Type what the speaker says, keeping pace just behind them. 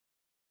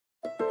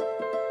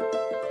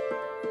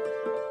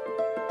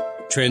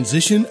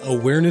Transition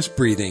Awareness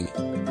Breathing.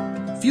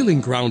 Feeling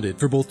grounded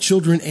for both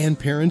children and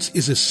parents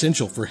is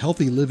essential for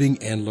healthy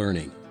living and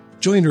learning.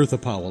 Join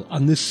Eartha Powell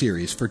on this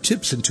series for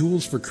tips and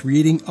tools for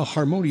creating a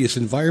harmonious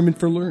environment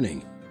for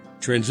learning.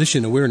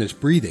 Transition Awareness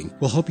Breathing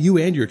will help you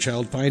and your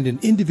child find an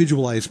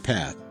individualized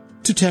path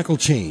to tackle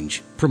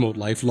change, promote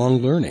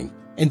lifelong learning,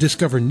 and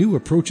discover new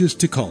approaches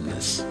to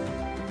calmness.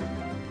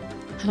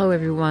 Hello,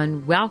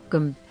 everyone.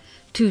 Welcome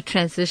to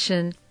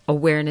Transition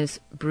Awareness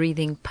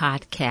Breathing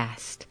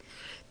Podcast.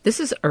 This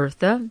is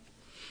Eartha,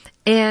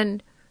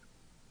 and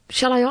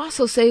shall I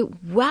also say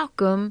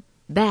welcome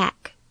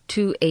back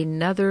to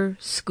another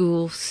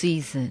school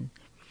season.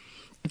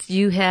 If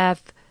you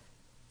have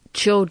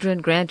children,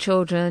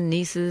 grandchildren,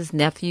 nieces,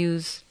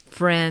 nephews,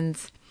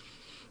 friends,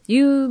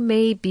 you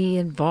may be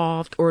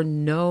involved or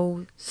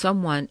know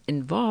someone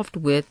involved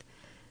with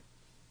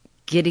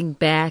getting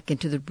back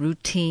into the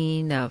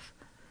routine of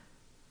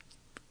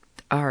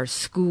our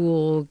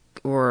school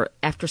or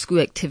after-school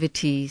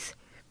activities.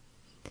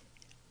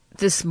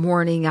 This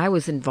morning I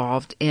was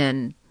involved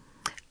in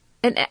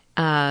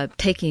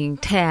taking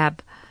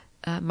TAB,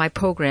 my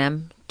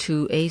program,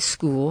 to a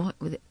school.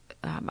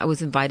 I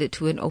was invited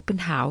to an open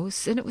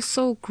house, and it was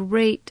so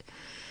great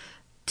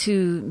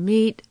to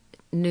meet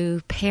new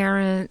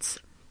parents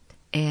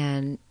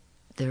and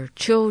their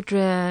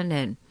children.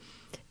 And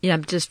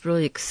I'm just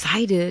really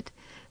excited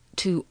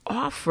to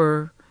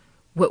offer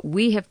what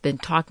we have been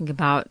talking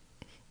about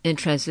in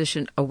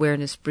Transition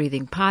Awareness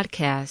Breathing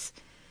Podcast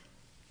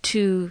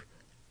to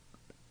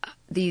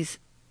these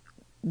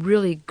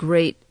really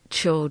great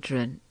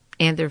children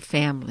and their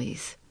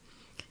families.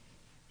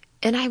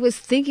 And I was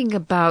thinking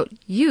about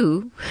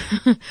you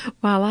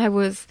while I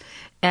was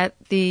at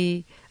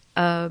the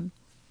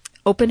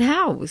open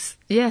house.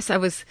 Yes, I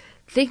was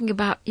thinking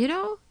about,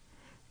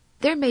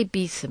 there may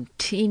be some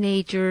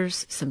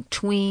teenagers, some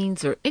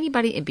tweens, or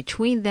anybody in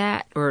between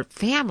that, or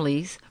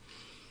families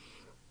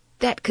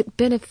that could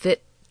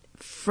benefit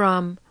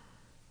from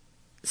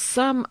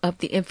some of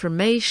the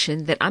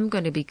information that I'm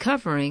going to be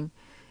covering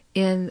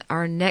in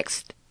our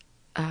next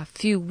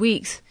few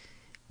weeks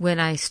when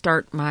I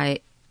start my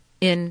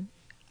in-person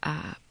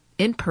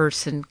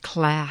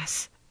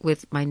class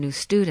with my new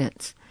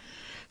students.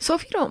 So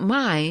if you don't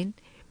mind,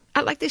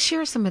 I'd like to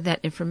share some of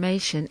that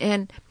information,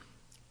 and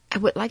I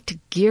would like to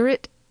gear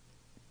it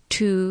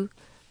to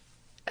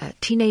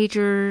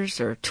teenagers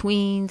or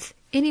tweens,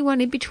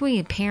 anyone in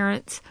between,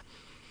 parents.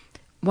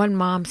 One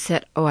mom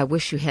said, I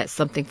wish you had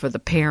something for the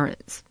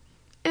parents.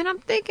 And I'm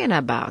thinking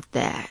about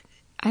that.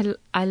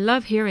 I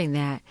love hearing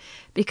that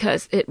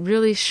because it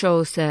really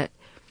shows that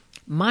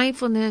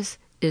mindfulness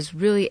is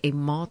really a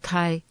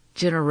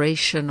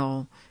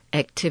multi-generational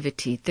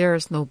activity. There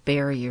is no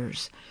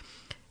barriers.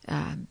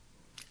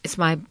 It's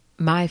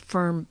my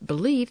firm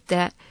belief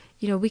that,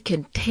 we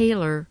can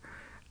tailor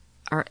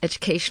our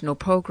educational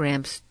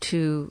programs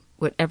to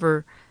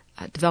whatever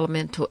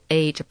developmental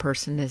age a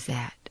person is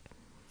at.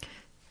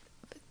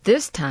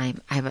 This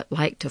time, I would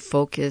like to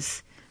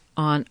focus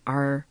on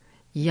our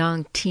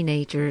young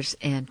teenagers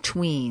and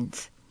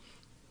tweens.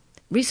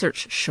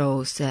 Research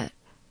shows that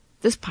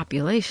this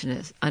population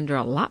is under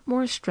a lot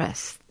more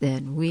stress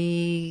than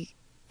we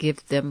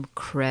give them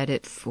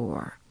credit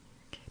for.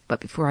 But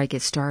before I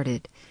get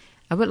started,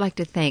 I would like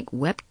to thank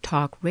Web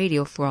Talk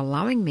Radio for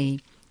allowing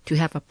me to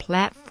have a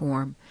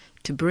platform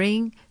to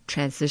bring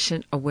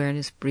Transition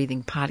Awareness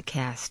Breathing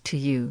Podcast to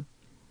you.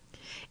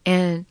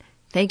 And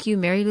thank you,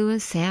 Mary Lou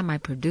and Sam, my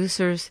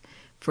producers,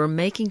 for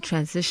making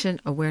Transition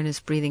Awareness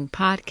Breathing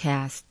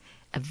Podcast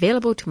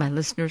available to my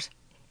listeners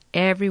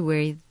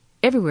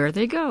everywhere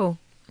they go.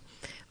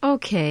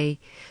 Okay,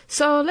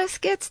 so let's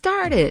get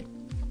started.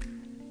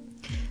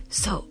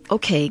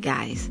 Okay,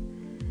 guys,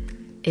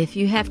 if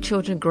you have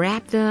children,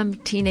 grab them,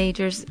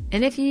 teenagers,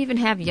 and if you even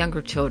have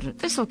younger children,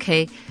 it's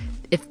okay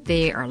if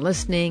they are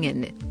listening,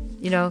 and,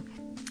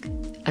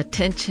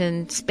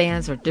 attention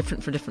spans are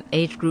different for different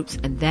age groups,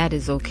 and that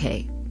is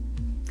okay.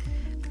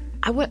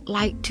 I would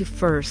like to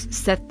first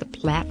set the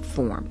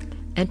platform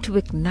and to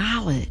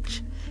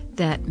acknowledge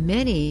that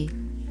many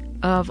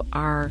of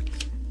our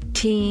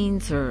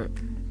teens or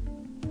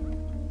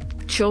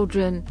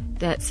children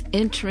that's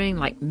entering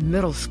like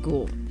middle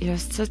school,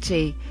 such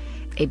a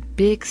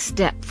big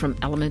step from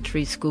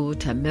elementary school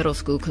to middle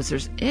school because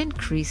there's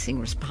increasing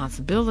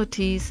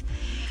responsibilities,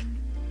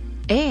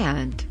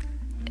 and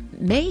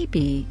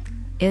maybe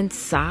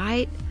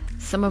inside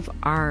some of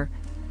our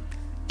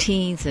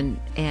teens and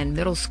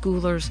middle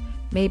schoolers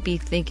may be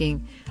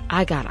thinking,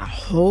 I got a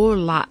whole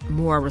lot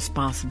more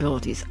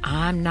responsibilities.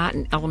 I'm not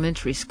in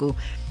elementary school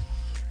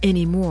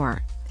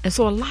anymore. And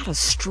so a lot of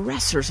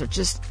stressors are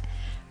just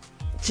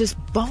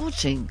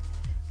bulging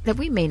that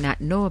we may not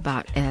know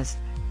about as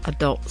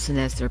adults and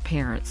as their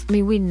parents. I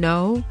mean, we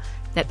know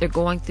that they're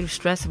going through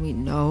stress, and we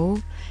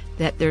know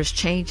that there's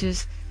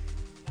changes,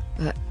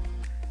 but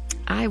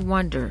I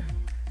wonder,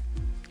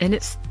 and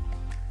it's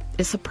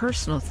a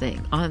personal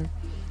thing.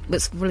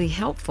 What's really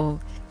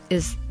helpful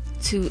is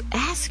to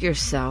ask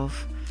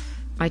yourself,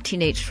 my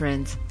teenage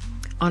friends,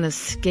 on a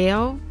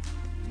scale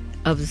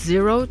of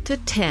 0 to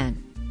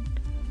 10,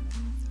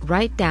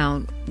 write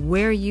down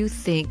where you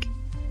think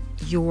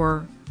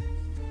your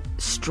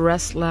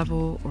stress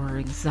level or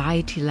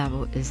anxiety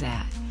level is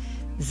at.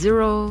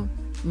 0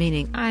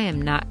 meaning I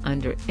am not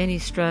under any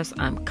stress.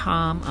 I'm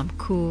calm. I'm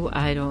cool.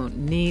 I don't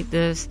need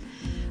this,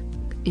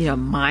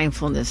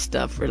 mindfulness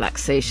stuff,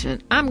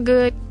 relaxation. I'm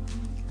good.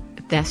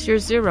 That's your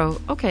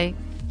 0. Okay.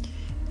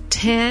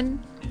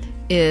 10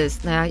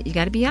 is, now you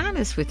got to be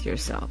honest with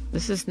yourself.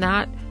 This is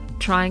not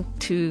trying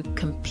to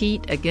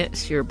compete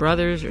against your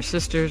brothers or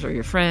sisters or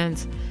your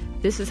friends.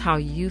 This is how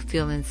you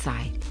feel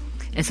inside.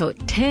 And so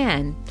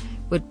 10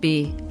 would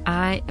be,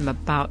 I am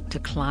about to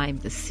climb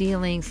the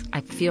ceilings.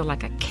 I feel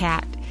like a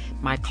cat.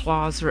 My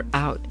claws are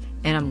out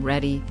and I'm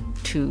ready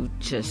to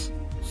just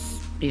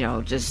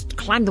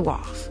climb the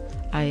walls.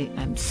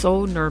 I'm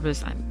so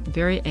nervous. I'm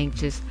very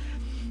anxious.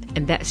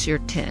 And that's your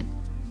 10.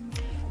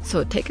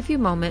 So take a few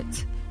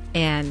moments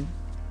and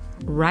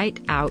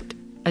write out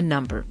a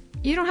number.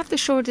 You don't have to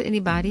show it to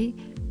anybody.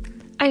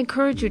 I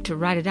encourage you to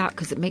write it out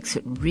because it makes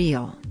it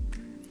real.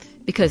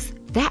 Because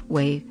that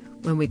way,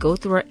 when we go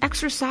through our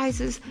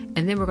exercises,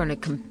 and then we're going to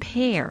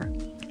compare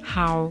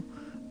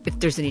if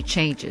there's any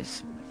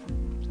changes.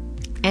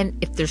 And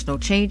if there's no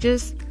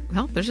changes,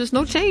 well, there's just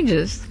no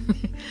changes.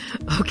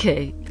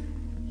 Okay.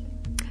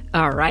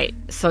 All right.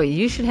 So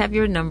you should have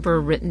your number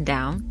written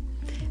down.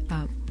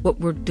 What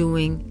we're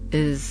doing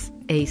is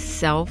a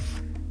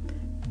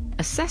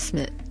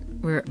self-assessment.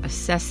 We're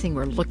assessing,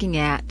 we're looking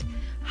at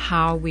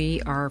how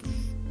we are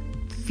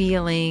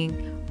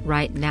feeling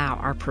right now,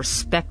 our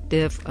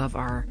perspective of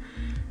our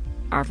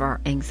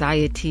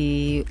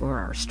anxiety or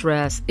our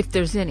stress, if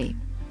there's any.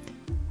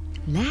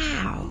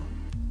 Now,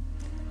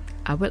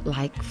 I would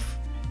like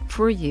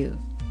for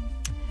you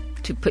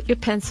to put your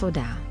pencil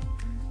down,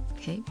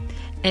 okay,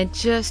 and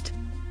just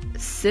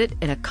sit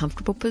in a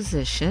comfortable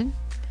position.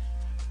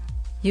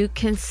 You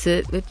can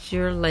sit with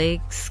your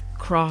legs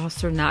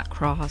crossed or not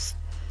crossed.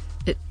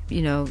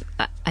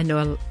 I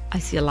know I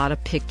see a lot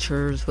of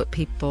pictures with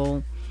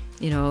people,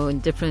 in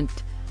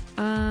different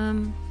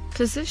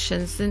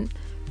positions. And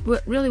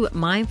what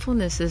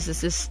mindfulness is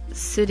just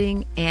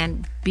sitting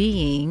and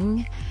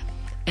being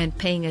and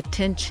paying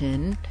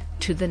attention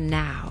to the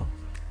now.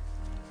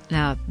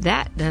 Now,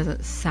 that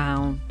doesn't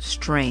sound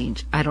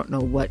strange. I don't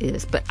know what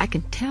is, but I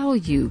can tell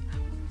you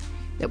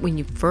that when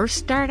you first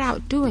start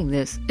out doing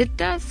this, it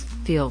does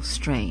feel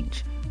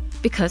strange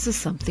because it's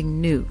something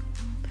new.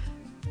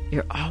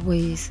 You're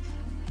always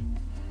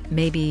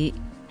maybe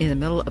in the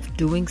middle of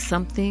doing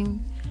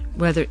something,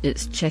 whether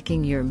it's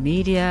checking your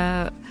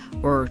media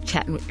or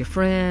chatting with your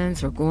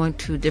friends or going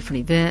to different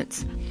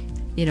events.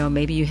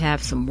 Maybe you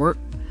have some work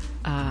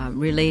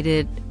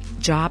related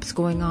jobs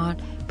going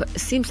on, but it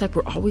seems like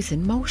we're always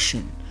in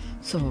motion.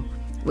 So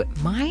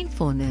with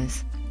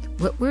mindfulness,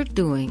 what we're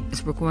doing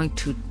is we're going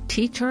to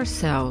teach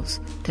ourselves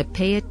to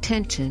pay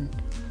attention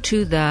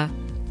to the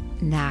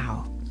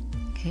now.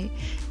 Okay?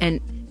 And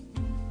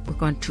we're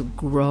going to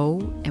grow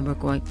and we're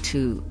going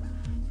to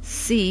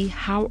see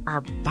how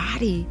our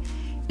body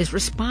is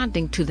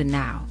responding to the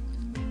now.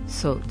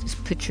 So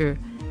just put your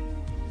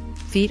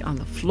feet on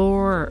the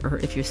floor, or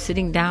if you're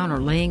sitting down or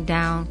laying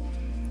down.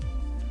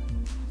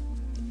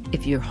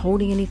 If you're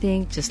holding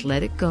anything, just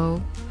let it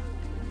go.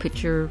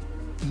 Put your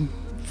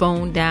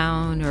phone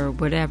down or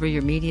whatever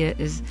your media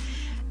is,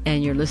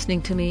 and you're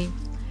listening to me,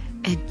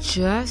 and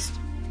just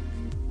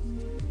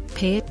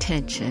pay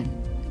attention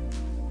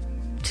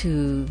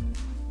to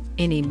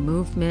any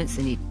movements,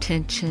 any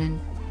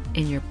tension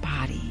in your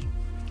body,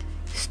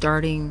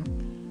 starting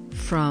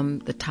from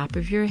the top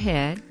of your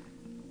head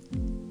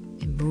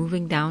and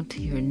moving down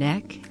to your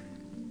neck,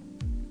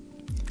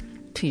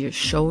 to your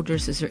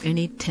shoulders. Is there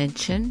any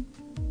tension?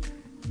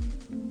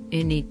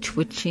 Any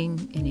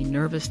twitching, any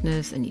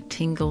nervousness, any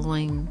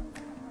tingling?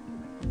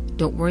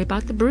 Don't worry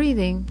about the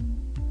breathing,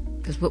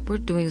 because what we're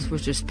doing is we're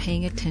just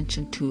paying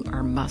attention to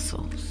our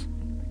muscles.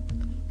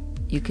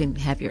 You can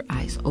have your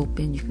eyes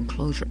open, you can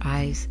close your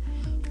eyes,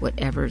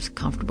 whatever is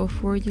comfortable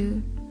for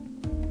you.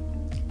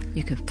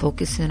 You can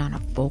focus in on a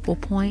focal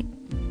point.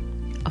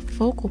 A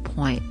focal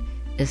point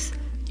is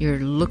you're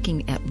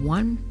looking at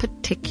one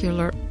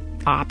particular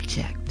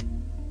object,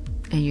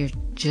 and you're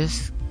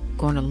just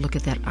going to look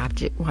at that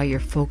object while you're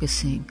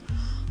focusing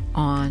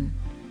on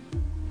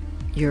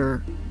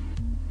your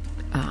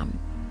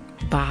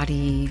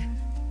body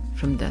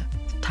from the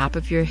top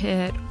of your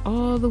head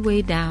all the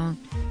way down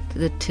to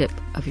the tip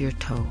of your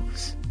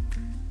toes.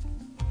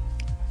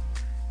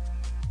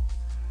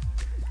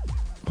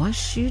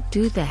 Once you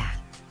do that,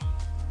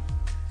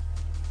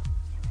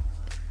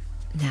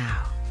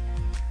 now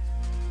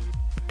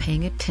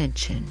paying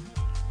attention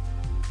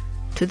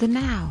to the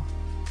now.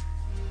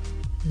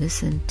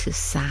 Listen to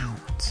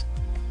sounds.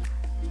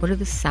 What are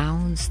the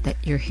sounds that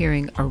you're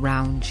hearing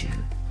around you?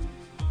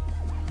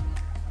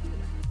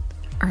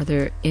 Are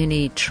there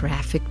any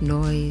traffic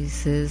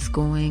noises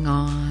going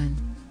on?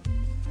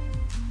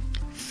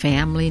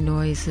 Family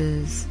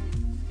noises?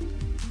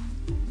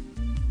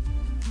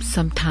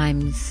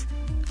 Sometimes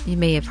you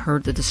may have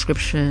heard the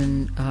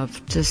description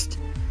of just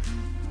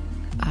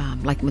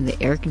like when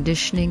the air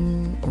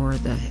conditioning or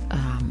the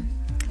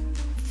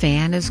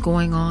fan is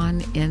going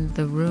on in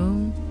the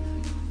room.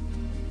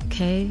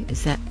 Okay,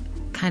 is that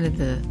kind of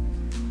the,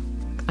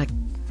 like,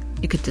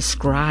 if you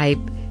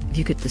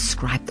could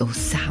describe those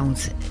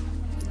sounds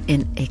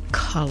in a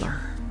color.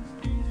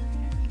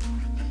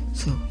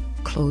 So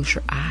close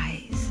your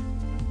eyes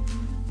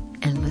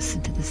and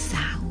listen to the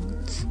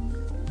sounds.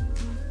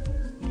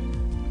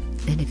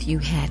 And if you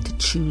had to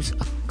choose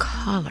a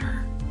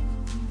color,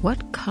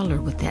 what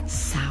color would that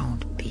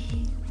sound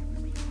be?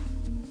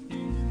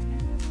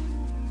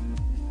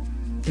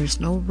 There's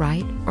no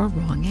right or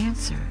wrong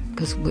answer,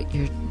 because what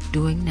you're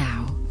doing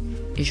now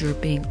is you're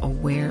being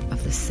aware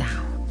of the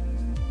sound.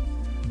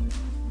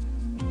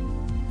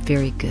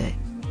 Very good.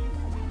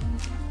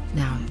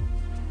 Now,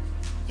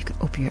 you can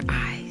open your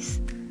eyes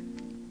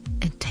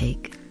and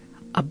take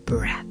a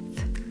breath.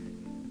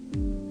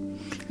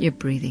 You're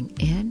breathing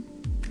in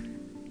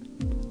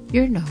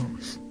your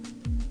nose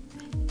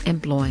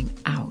and blowing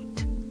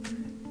out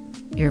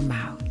your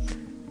mouth.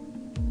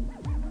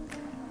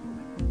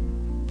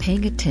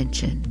 Paying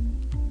attention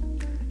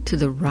to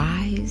the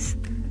rise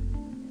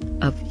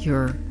of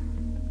your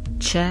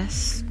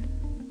chest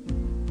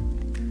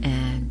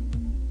and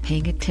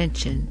paying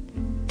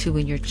attention to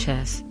when your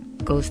chest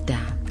goes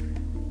down.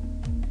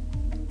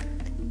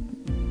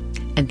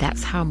 And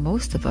that's how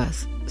most of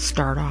us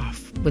start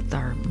off with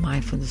our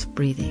mindfulness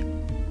breathing.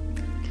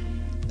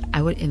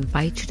 I would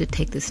invite you to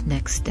take this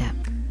next step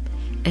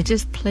and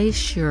just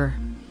place your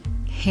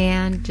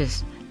hand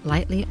just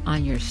lightly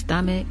on your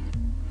stomach.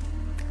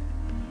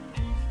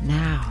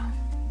 Now,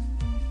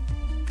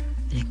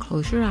 and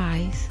close your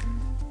eyes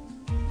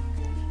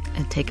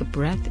and take a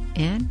breath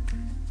in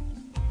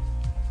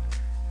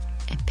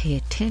and pay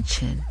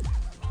attention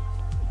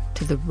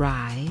to the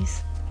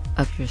rise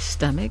of your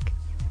stomach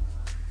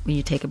when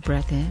you take a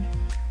breath in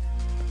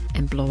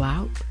and blow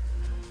out,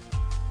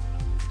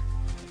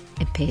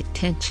 and pay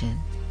attention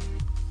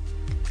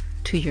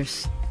to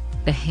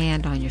the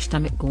hand on your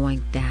stomach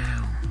going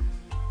down.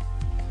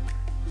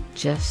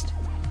 Just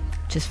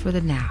for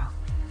the now.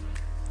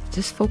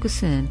 Just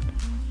focus in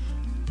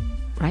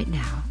right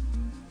now.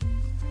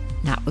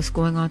 Not what's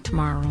going on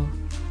tomorrow.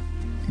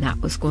 Not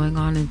what's going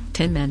on in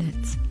 10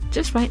 minutes.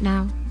 Just right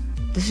now.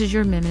 This is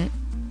your minute.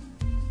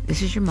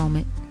 This is your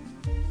moment.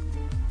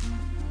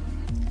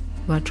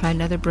 You want to try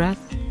another breath?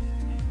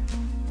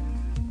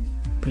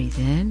 Breathe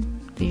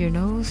in through your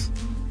nose,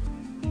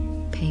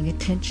 paying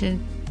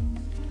attention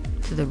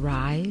to the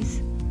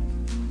rise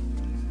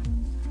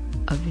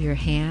of your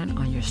hand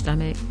on your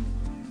stomach,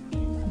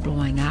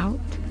 blowing out,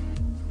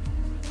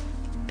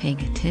 paying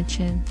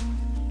attention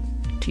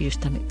to your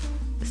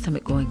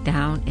stomach going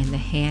down and the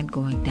hand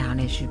going down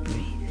as you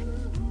breathe.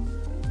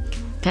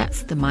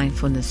 That's the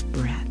mindfulness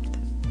breath.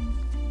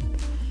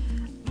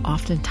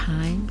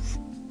 Oftentimes,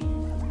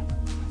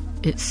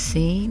 it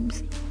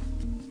seems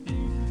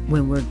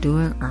when we're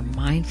doing our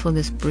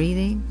mindfulness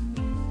breathing,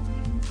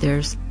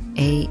 there's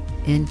a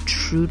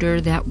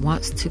intruder that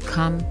wants to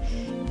come.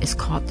 It's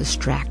called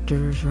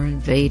distractors or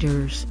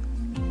invaders,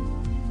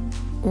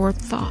 or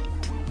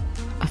thought,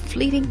 a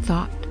fleeting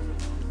thought.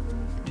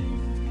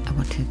 I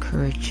want to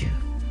encourage you.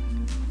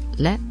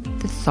 Let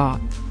the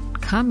thought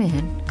come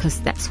in, because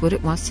that's what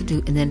it wants to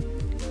do, and then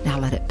now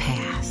let it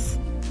pass.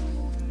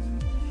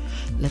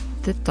 Let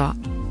the thought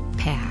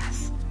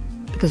pass.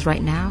 Because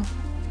right now,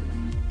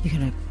 you're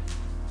going to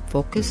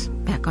focus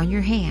back on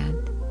your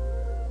hand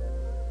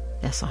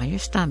that's on your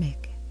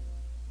stomach.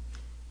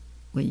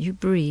 When you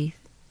breathe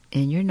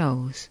in your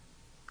nose,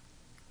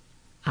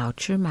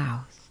 out your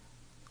mouth,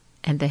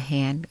 and the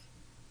hand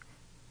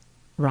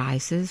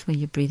rises when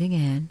you're breathing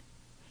in,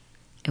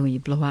 and when you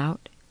blow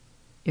out,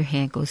 your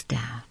hand goes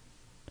down.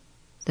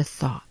 The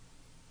thought.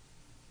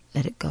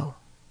 Let it go.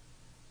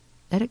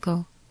 Let it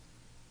go.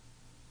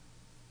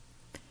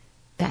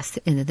 That's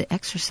the end of the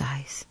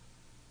exercise.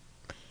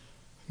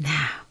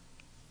 Now,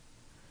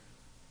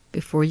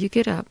 before you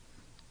get up,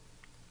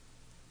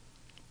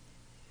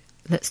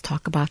 let's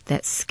talk about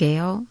that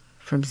scale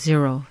from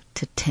 0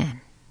 to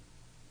 10.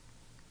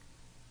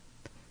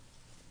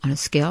 On a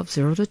scale of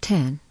 0 to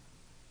 10,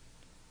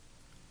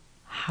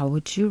 how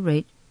would you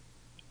rate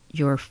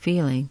your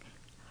feeling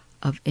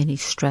of any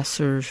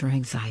stressors or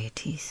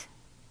anxieties?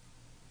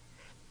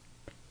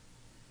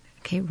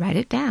 Okay, write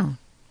it down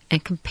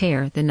and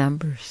compare the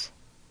numbers.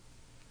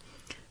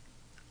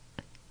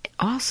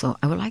 Also,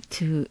 I would like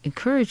to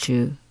encourage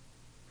you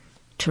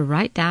to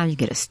write down. You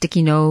get a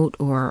sticky note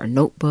or a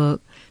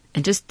notebook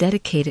and just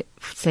dedicate it.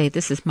 Say,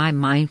 this is my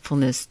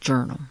mindfulness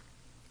journal.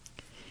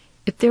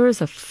 If there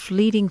is a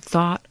fleeting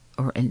thought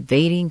or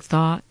invading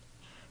thought,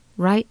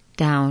 write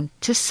down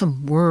just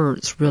some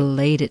words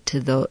related to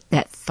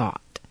that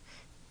thought.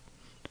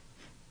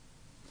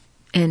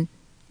 And,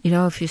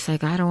 if you say,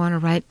 I don't want to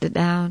write it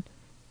down,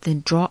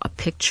 then draw a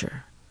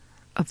picture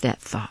of that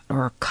thought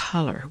or a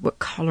color. What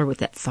color would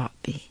that thought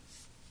be?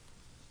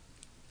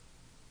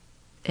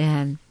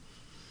 And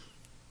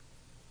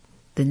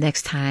the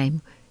next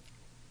time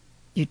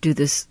you do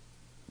this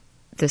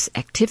this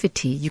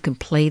activity, you can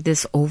play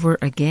this over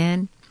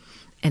again,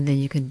 and then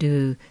you can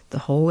do the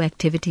whole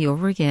activity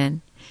over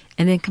again,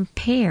 and then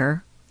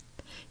compare,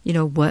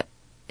 what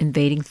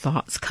invading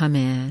thoughts come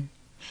in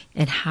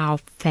and how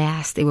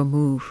fast they will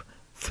move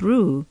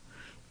through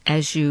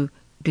as you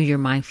do your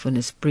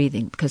mindfulness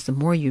breathing. Because the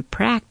more you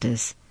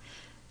practice,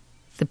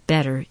 the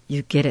better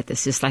you get at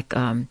this. It's like,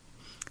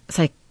 it's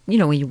like,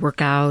 when you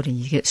work out and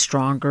you get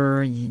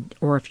stronger,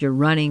 or if you're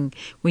running,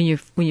 when you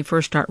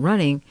first start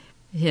running,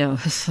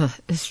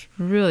 it's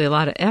really a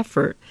lot of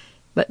effort.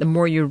 But the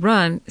more you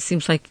run, it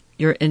seems like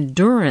your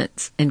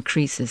endurance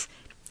increases.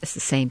 It's the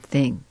same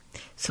thing.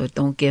 So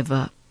don't give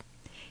up.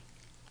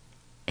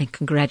 And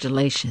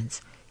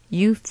congratulations,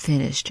 you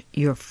finished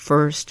your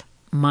first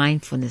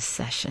mindfulness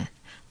session.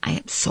 I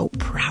am so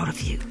proud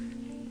of you.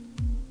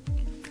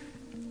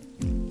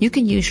 You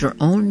can use your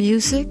own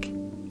music.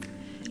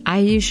 I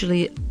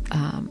usually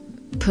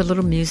put a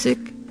little music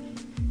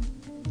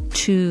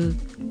to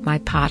my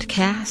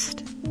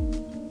podcast,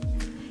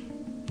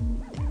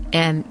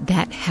 and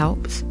that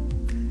helps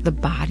the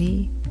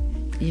body,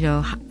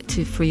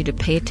 for you to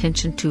pay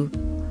attention to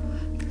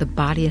the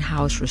body and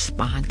how it's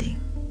responding.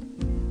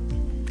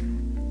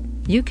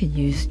 You can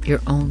use your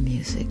own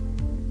music.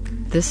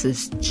 This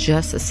is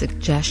just a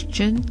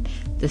suggestion.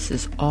 This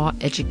is all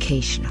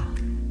educational.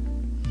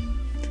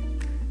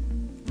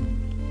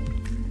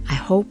 I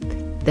hope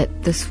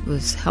that this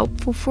was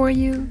helpful for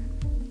you,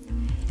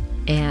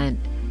 and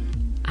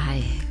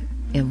I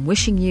am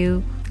wishing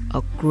you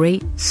a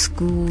great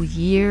school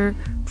year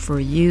for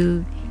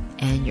you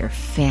and your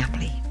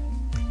family.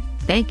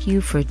 Thank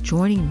you for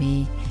joining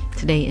me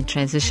today in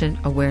Transition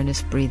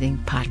Awareness Breathing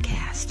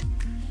Podcast.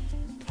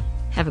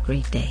 Have a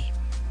great day.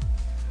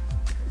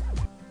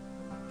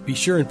 Be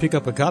sure and pick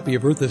up a copy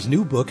of Eartha's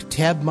new book,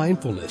 Tab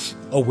Mindfulness,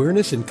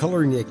 Awareness and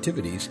Coloring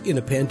Activities in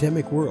a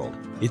Pandemic World.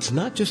 It's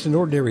not just an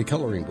ordinary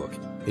coloring book.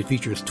 It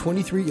features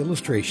 23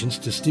 illustrations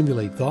to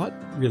stimulate thought,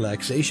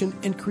 relaxation,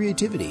 and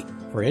creativity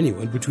for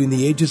anyone between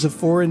the ages of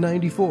 4 and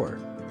 94.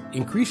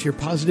 Increase your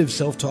positive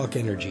self-talk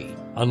energy.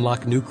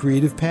 Unlock new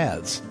creative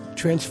paths.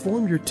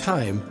 Transform your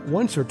time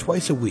once or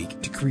twice a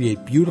week to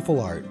create beautiful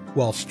art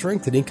while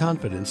strengthening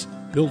confidence,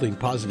 building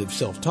positive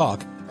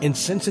self-talk, and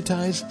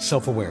sensitize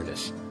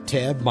self-awareness.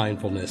 Tab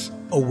Mindfulness,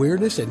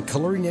 Awareness and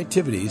Coloring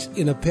Activities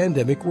in a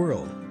Pandemic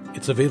World.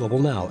 It's available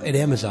now at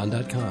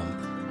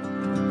Amazon.com.